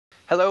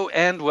Hello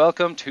and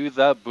welcome to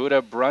the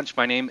Buddha Brunch.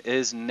 My name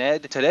is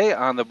Ned. Today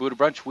on the Buddha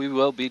Brunch, we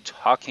will be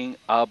talking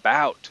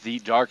about the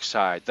dark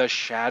side, the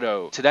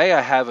shadow. Today I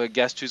have a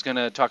guest who's going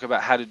to talk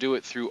about how to do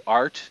it through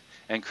art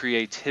and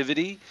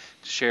creativity,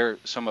 share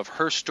some of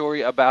her story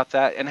about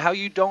that, and how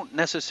you don't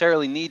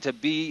necessarily need to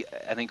be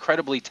an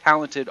incredibly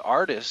talented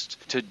artist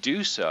to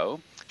do so.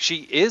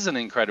 She is an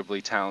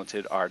incredibly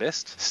talented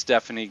artist,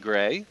 Stephanie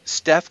Gray.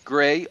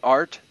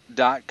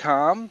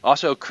 StephGrayArt.com,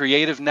 also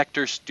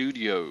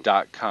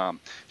CreativeNectarStudio.com.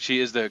 She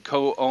is the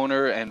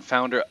co-owner and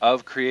founder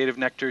of Creative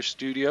Nectar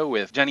Studio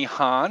with Jenny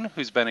Han,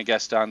 who's been a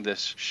guest on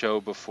this show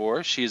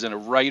before. She's a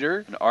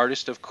writer, an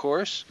artist, of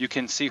course. You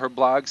can see her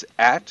blogs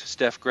at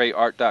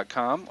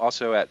StephGrayArt.com,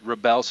 also at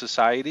Rebel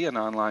Society, an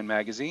online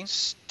magazine.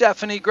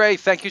 Stephanie Gray,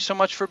 thank you so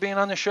much for being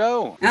on the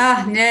show.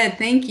 Ned,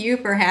 thank you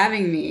for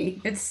having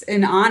me. It's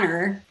an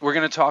honor. We're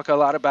going to talk a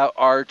lot about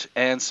art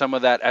and some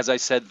of that, as I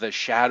said, the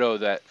shadow,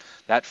 that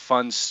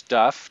fun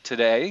stuff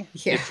today,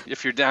 Yeah,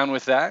 if you're down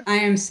with that. I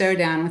am so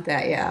down with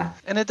that. Yeah,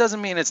 And it doesn't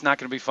mean it's not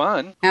going to be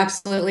fun.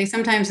 absolutely.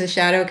 Sometimes the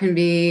shadow can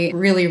be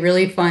really,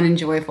 really fun and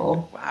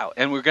joyful. Wow.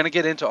 And we're going to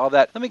get into all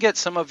that. Let me get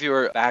some of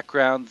your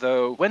background,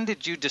 though. When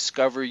did you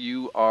discover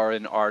you are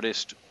an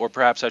artist? Or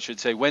perhaps I should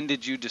say, when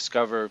did you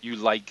discover you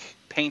like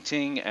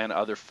painting and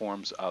other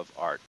forms of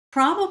art?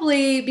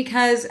 Probably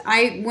because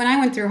when I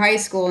went through high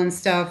school and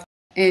stuff,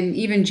 and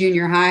even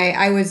junior high,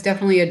 I was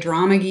definitely a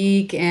drama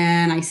geek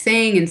and I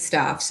sang and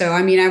stuff. So,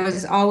 I mean, I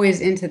was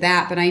always into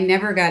that, but I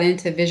never got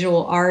into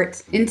visual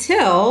art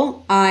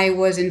until I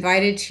was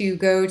invited to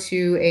go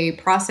to a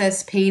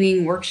process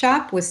painting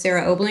workshop with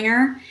Sarah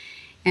Oblinger.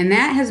 And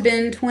that has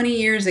been 20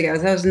 years ago.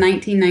 That was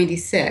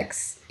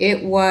 1996.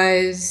 It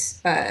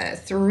was a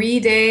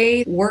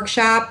 3-day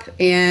workshop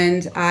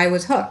and I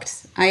was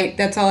hooked.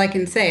 That's all I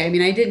can say. I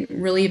mean, I didn't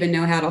really even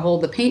know how to hold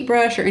the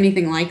paintbrush or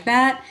anything like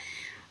that.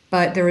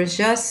 But there was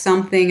just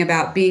something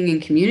about being in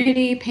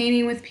community,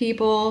 painting with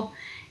people,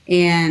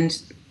 and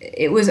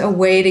it was a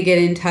way to get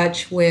in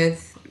touch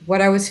with what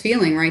I was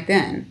feeling right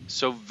then.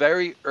 So,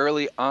 very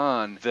early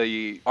on,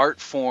 the art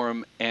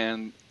form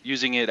and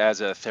using it as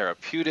a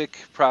therapeutic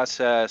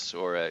process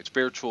or a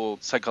spiritual,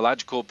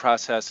 psychological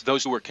process,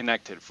 those were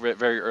connected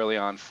very early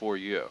on for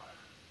you.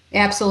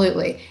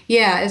 Absolutely.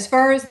 Yeah, as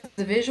far as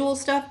the visual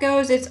stuff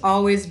goes, it's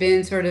always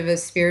been sort of a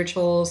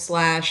spiritual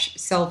slash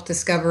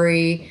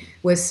self-discovery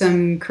with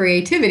some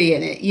creativity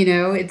in it.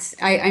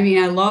 I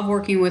mean, I love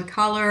working with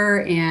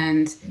color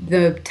and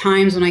the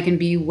times when I can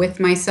be with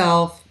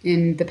myself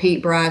in the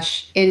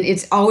paintbrush. And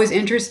it's always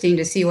interesting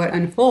to see what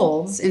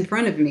unfolds in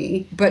front of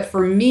me. But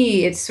for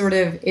me,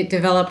 it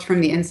developed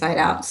from the inside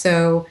out.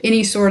 So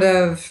any sort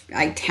of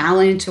like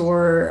talent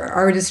or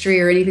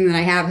artistry or anything that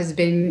I have has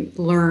been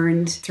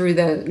learned through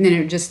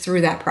just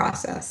through that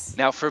process.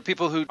 Now, for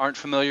people who aren't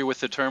familiar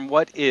with the term,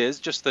 what is,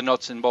 just the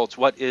nuts and bolts,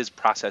 what is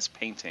process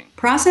painting?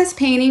 Process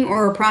painting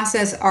or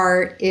process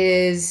art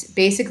is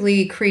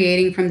basically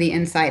creating from the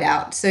inside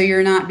out. So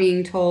you're not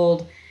being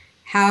told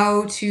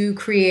how to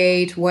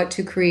create, what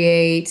to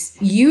create.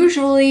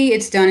 Usually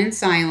it's done in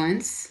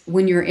silence.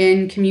 When you're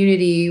in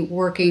community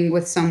working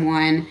with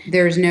someone,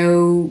 there's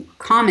no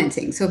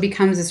commenting. So it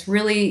becomes this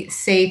really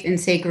safe and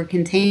sacred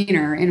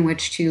container in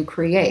which to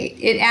create.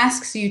 It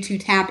asks you to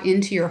tap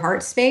into your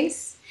heart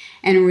space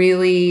and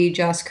really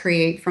just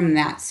create from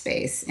that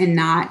space and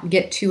not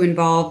get too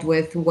involved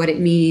with what it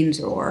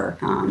means or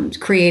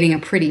creating a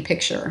pretty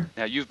picture.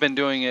 Now, you've been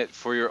doing it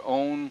for your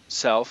own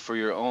self, for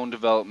your own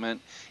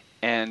development.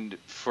 And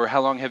for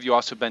how long have you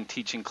also been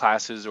teaching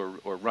classes or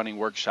running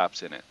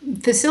workshops in it?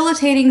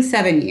 Facilitating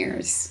 7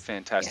 years.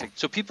 Fantastic. Yeah.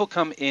 So people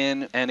come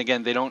in, and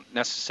again, they don't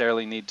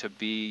necessarily need to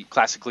be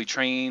classically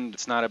trained.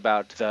 It's not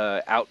about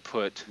the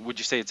output. Would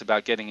you say it's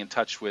about getting in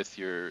touch with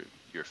your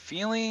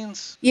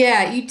feelings?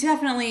 Yeah, you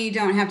definitely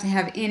don't have to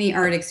have any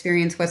art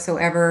experience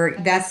whatsoever.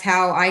 That's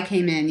how I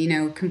came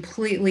in,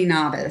 completely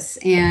novice.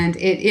 And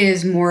it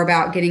is more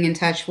about getting in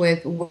touch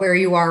with where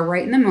you are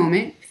right in the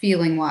moment,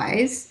 feeling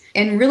wise,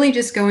 and really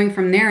just going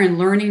from there and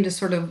learning to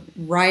sort of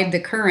ride the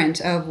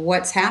current of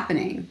what's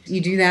happening.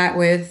 You do that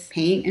with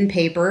paint and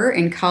paper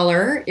and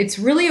color. It's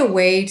really a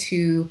way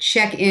to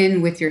check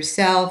in with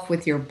yourself,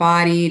 with your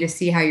body, to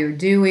see how you're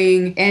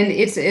doing. And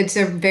it's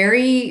a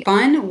very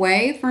fun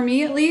way, for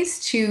me at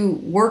least, to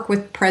work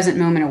with present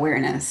moment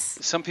awareness.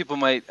 Some people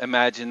might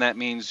imagine that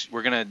means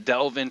we're going to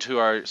delve into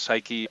our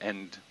psyche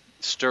and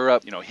stir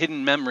up,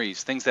 hidden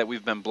memories, things that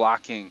we've been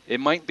blocking. It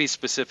might be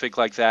specific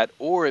like that,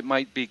 or it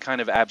might be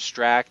kind of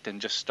abstract and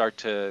just start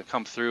to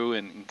come through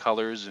in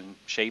colors and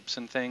shapes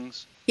and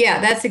things. Yeah,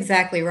 that's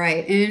exactly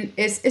right. And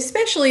it's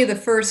especially the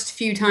first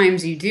few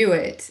times you do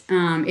it,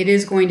 it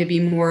is going to be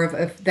more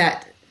of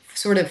that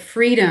sort of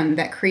freedom,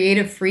 that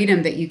creative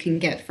freedom that you can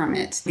get from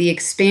it. The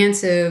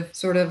expansive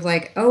sort of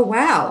like, oh,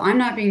 wow, I'm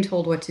not being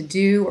told what to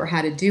do or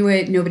how to do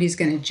it. Nobody's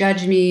going to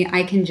judge me.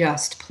 I can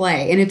just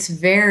play. And it's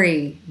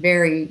very,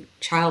 very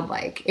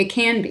childlike. It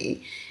can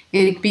be.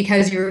 and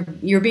because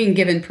you're being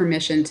given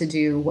permission to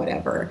do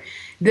whatever.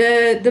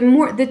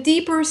 The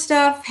deeper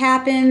stuff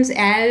happens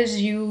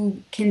as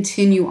you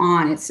continue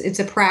on. It's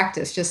a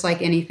practice just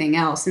like anything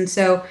else. And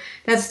so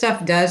that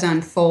stuff does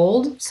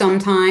unfold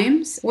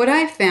sometimes. What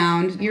I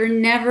found, you're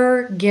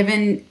never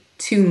given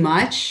too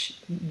much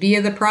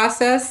via the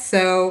process.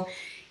 So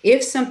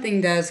if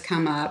something does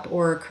come up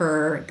or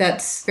occur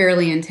that's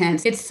fairly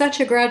intense, it's such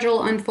a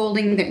gradual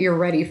unfolding that you're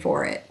ready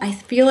for it. I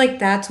feel like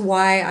that's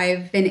why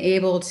I've been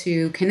able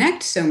to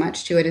connect so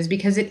much to it, is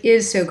because it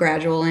is so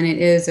gradual and it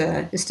is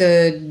just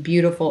a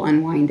beautiful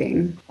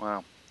unwinding.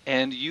 Wow.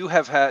 And you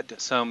have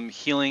had some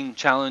healing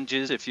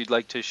challenges, if you'd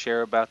like to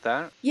share about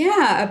that.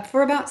 Yeah,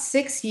 for about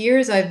 6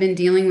 years, I've been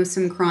dealing with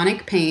some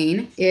chronic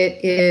pain.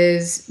 It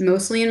is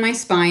mostly in my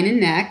spine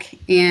and neck,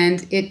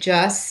 and it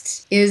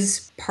just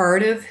is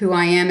part of who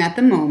I am at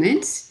the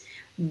moment.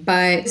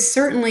 But it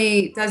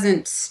certainly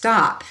doesn't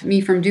stop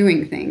me from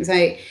doing things.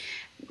 I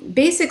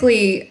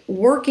basically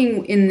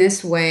working in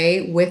this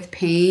way with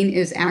pain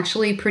is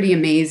actually pretty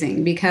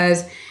amazing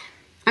because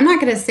I'm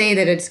not going to say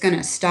that it's going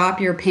to stop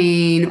your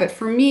pain, but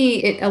for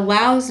me, it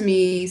allows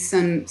me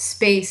some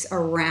space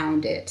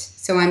around it.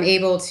 So I'm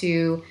able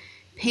to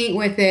paint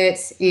with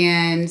it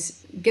and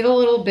get a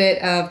little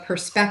bit of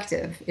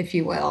perspective, if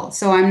you will.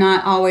 So I'm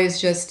not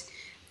always just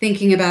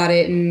thinking about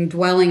it and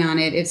dwelling on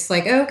it. It's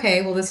like,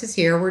 okay, well, this is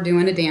here. We're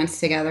doing a dance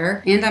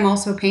together. And I'm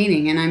also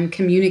painting and I'm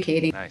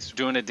communicating. Nice.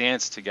 Doing a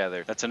dance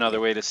together. That's another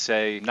way to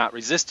say not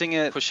resisting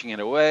it, pushing it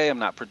away. I'm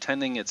not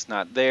pretending it's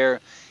not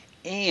there.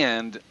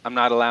 And I'm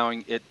not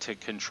allowing it to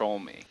control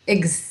me.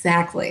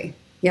 Exactly.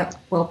 Yep,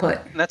 well put.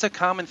 And that's a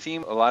common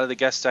theme. A lot of the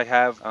guests I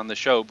have on the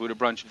show, Buddha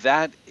Brunch,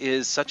 that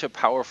is such a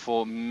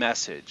powerful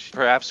message.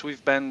 Perhaps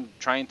we've been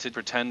trying to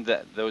pretend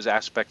that those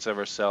aspects of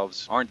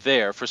ourselves aren't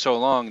there for so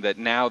long that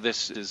now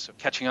this is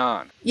catching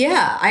on.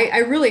 Yeah, I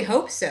really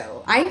hope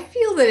so. I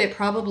feel that it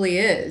probably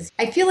is.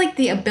 I feel like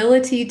the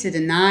ability to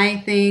deny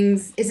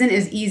things isn't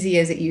as easy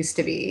as it used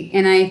to be.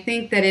 And I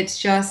think that it's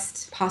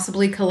just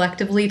possibly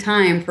collectively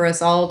time for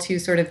us all to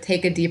sort of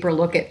take a deeper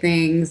look at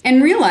things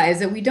and realize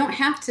that we don't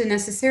have to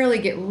necessarily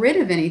get rid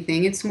of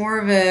anything. It's more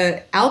of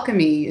a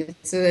alchemy.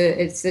 It's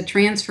a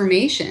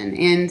transformation,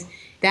 and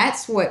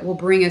that's what will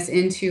bring us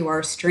into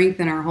our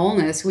strength and our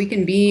wholeness. We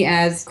can be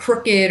as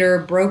crooked or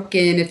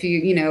broken, if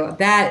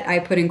that I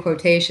put in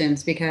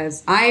quotations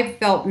because I've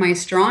felt my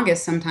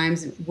strongest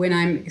sometimes when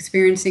I'm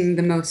experiencing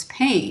the most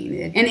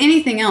pain. And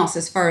anything else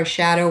as far as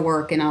shadow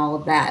work and all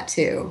of that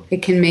too.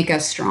 It can make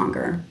us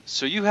stronger.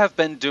 So you have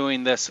been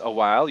doing this a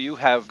while. You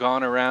have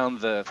gone around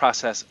the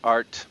process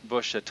art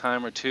bush a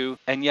time or two,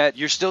 and yet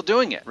you're still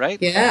doing it,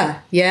 right?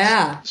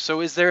 Yeah.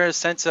 So is there a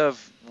sense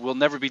of we'll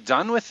never be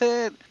done with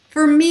it?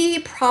 For me,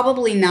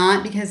 probably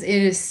not, because it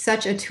is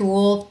such a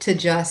tool to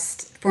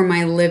just for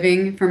my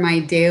living, for my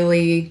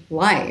daily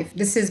life.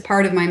 This is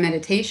part of my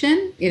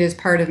meditation. It is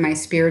part of my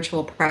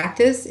spiritual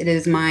practice. It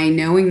is my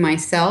knowing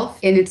myself,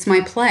 and it's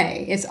my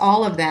play. It's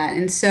all of that.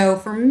 And so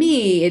for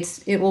me,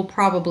 it will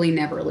probably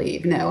never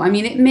leave. No, I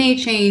mean, it may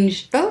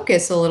change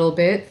focus a little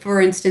bit. For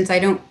instance, I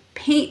don't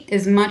paint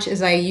as much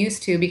as I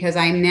used to because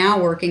I'm now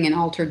working in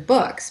altered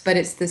books, but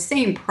it's the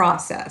same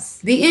process.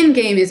 The end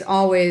game is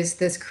always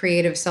this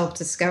creative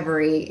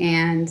self-discovery,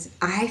 and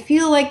I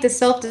feel like the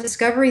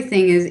self-discovery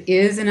thing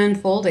is an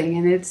unfolding,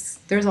 and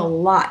there's a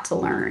lot to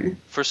learn.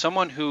 For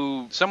someone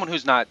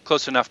who's not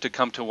close enough to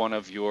come to one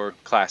of your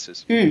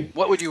classes,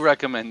 what would you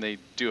recommend they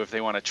do if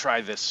they want to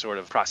try this sort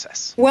of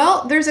process?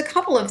 Well, there's a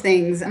couple of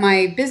things.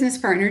 My business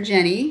partner,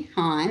 Jenny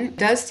Hahn,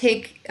 does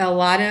take a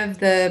lot of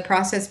the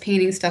process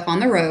painting stuff on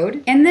the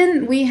road. And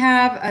then we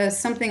have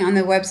something on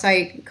the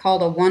website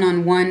called a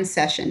one-on-one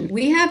session.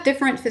 We have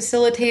different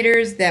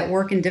facilitators that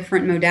work in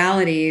different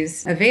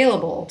modalities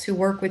available to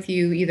work with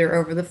you either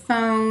over the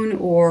phone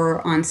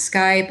or on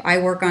Skype. I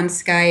work on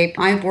Skype.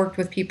 I've worked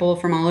with people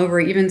from all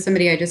over, even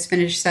somebody I just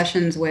finished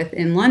sessions with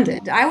in London.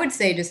 I would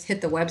say just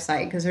hit the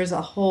website because there's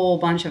a whole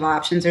bunch of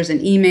options. There's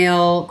an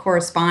email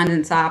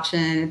correspondence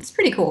option. It's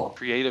pretty cool.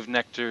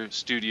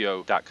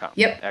 CreativeNectarStudio.com.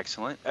 Yep.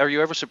 Excellent. Are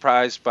you ever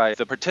surprised by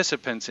the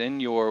participants in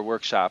your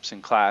workshops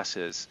and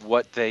classes,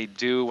 what they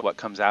do, what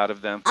comes out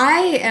of them?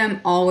 I am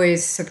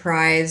always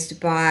surprised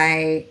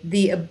by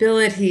the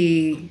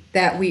ability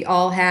that we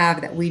all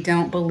have that we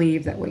don't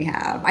believe that we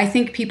have. I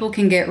think people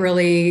can get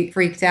really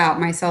freaked out,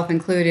 myself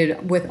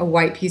included, with a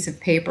white piece of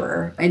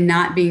paper and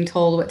not being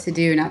told what to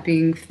do, not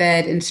being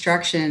fed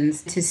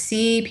instructions. To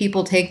see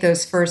people take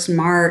those first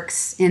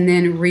marks and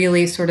then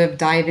really sort of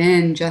dive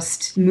in,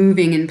 just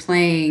moving and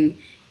playing,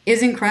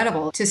 is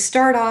incredible. To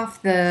start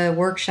off the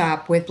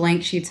workshop with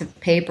blank sheets of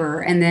paper,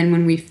 and then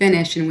when we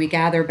finish and we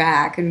gather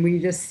back and we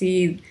just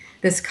see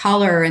this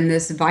color and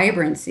this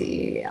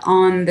vibrancy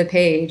on the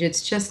page.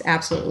 It's just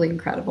absolutely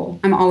incredible.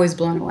 I'm always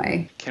blown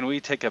away. Can we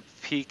take a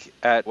peek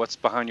at what's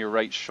behind your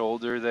right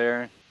shoulder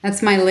there?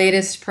 That's my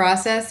latest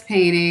process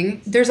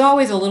painting. There's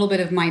always a little bit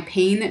of my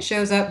pain that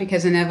shows up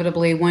because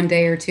inevitably one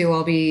day or two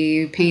I'll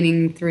be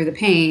painting through the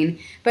pain.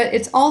 But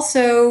it's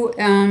also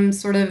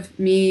sort of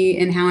me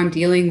and how I'm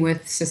dealing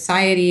with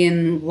society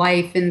and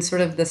life and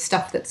sort of the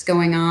stuff that's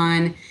going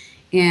on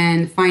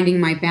and finding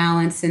my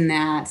balance in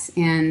that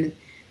and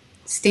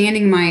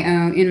standing my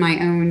own in my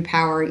own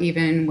power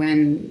even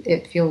when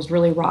it feels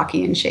really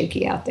rocky and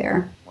shaky out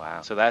there.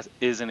 Wow. So that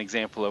is an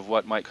example of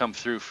what might come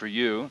through for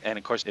you. And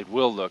of course, it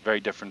will look very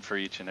different for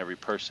each and every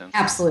person.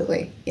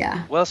 Absolutely.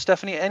 Yeah. Well,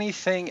 Stephanie,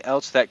 anything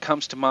else that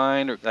comes to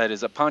mind or that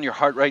is upon your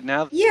heart right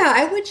now? Yeah,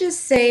 I would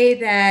just say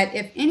that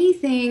if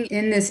anything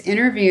in this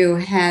interview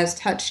has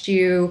touched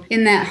you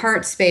in that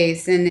heart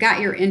space and got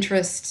your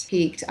interest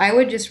piqued, I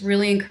would just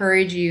really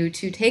encourage you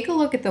to take a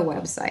look at the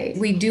website.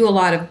 We do a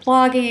lot of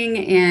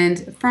blogging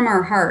and from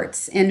our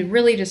hearts, and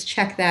really just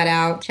check that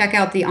out. Check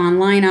out the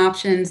online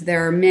options.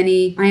 There are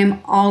many. I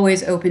am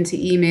always open to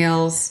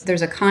emails.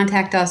 There's a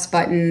contact us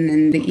button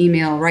in the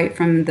email right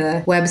from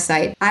the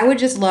website. I would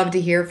just love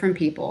to hear from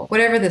people,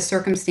 whatever the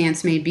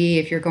circumstance may be,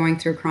 if you're going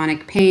through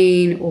chronic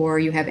pain or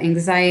you have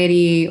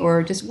anxiety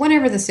or just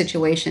whatever the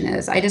situation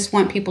is. I just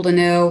want people to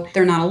know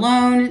they're not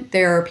alone.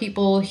 There are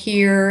people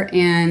here,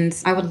 and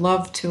I would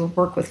love to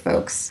work with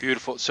folks.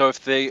 Beautiful. So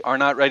if they are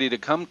not ready to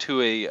come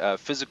to a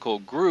physical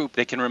group,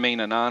 they can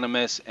remain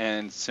anonymous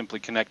and simply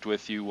connect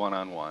with you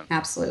one-on-one.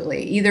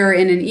 Absolutely. Either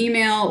in an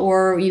email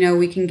or,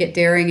 we can get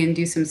daring and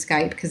do some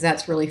Skype because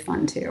that's really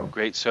fun too.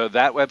 Great. So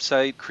that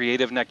website,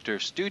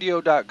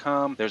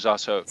 creativenectarstudio.com. There's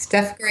also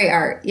Steph Gray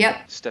Art.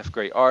 Yep. Steph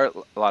Gray Art,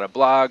 a lot of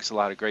blogs, a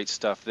lot of great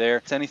stuff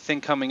there. Is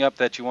anything coming up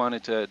that you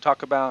wanted to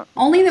talk about?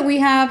 Only that we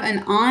have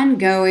an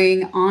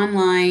ongoing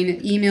online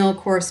email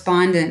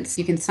correspondence.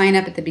 You can sign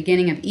up at the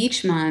beginning of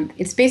each month.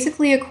 It's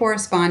basically a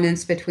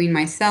correspondence between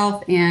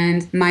myself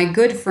and my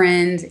good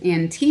friend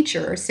and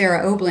teacher,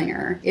 Sarah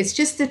Oblinger. It's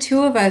just the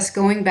two of us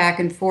going back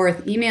and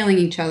forth, emailing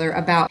each other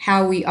about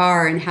how we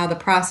are and how the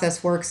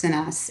process works in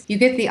us. You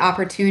get the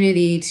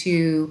opportunity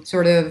to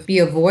sort of be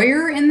a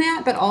voyeur in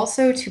that, but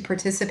also to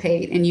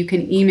participate. And you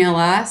can email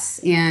us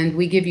and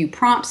we give you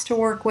prompts to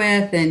work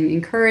with and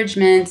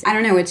encouragement. I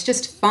don't know, it's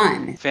just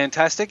fun.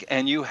 Fantastic.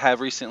 And you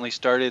have recently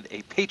started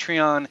a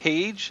Patreon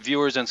page.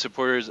 Viewers and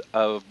supporters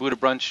of Buddha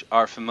Brunch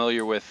are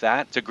familiar with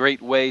that. It's a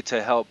great way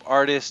to help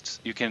artists.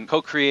 You can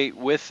co-create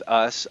with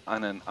us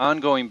on an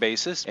ongoing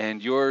basis.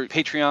 And your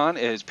Patreon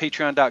is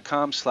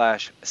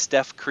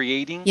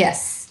patreon.com/StephCreating.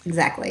 Yes,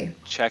 exactly.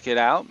 Check it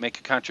out. Make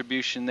a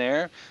contribution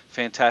there.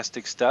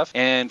 Fantastic stuff.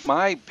 And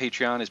my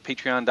Patreon is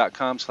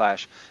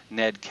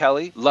patreon.com/Ned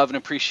Kelly. Love and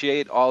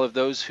appreciate all of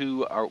those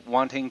who are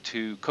wanting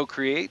to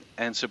co-create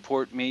and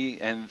support me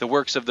and the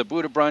works of the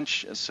Buddha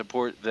Brunch.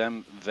 Support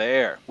them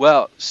there.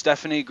 Well,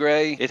 Stephanie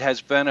Gray, it has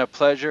been a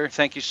pleasure.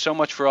 Thank you so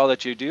much for all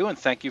that you do, and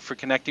thank you for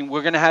connecting.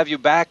 We're going to have you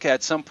back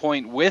at some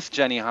point with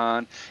Jenny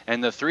Han,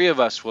 and the three of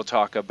us will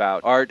talk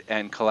about art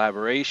and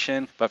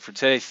collaboration. But for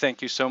today,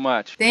 thank you so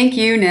much. Thank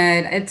you,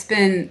 Ned. It's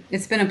been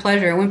a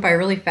pleasure. It went by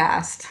really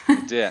fast.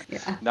 It did. Yeah.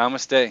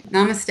 Namaste.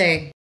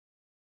 Namaste.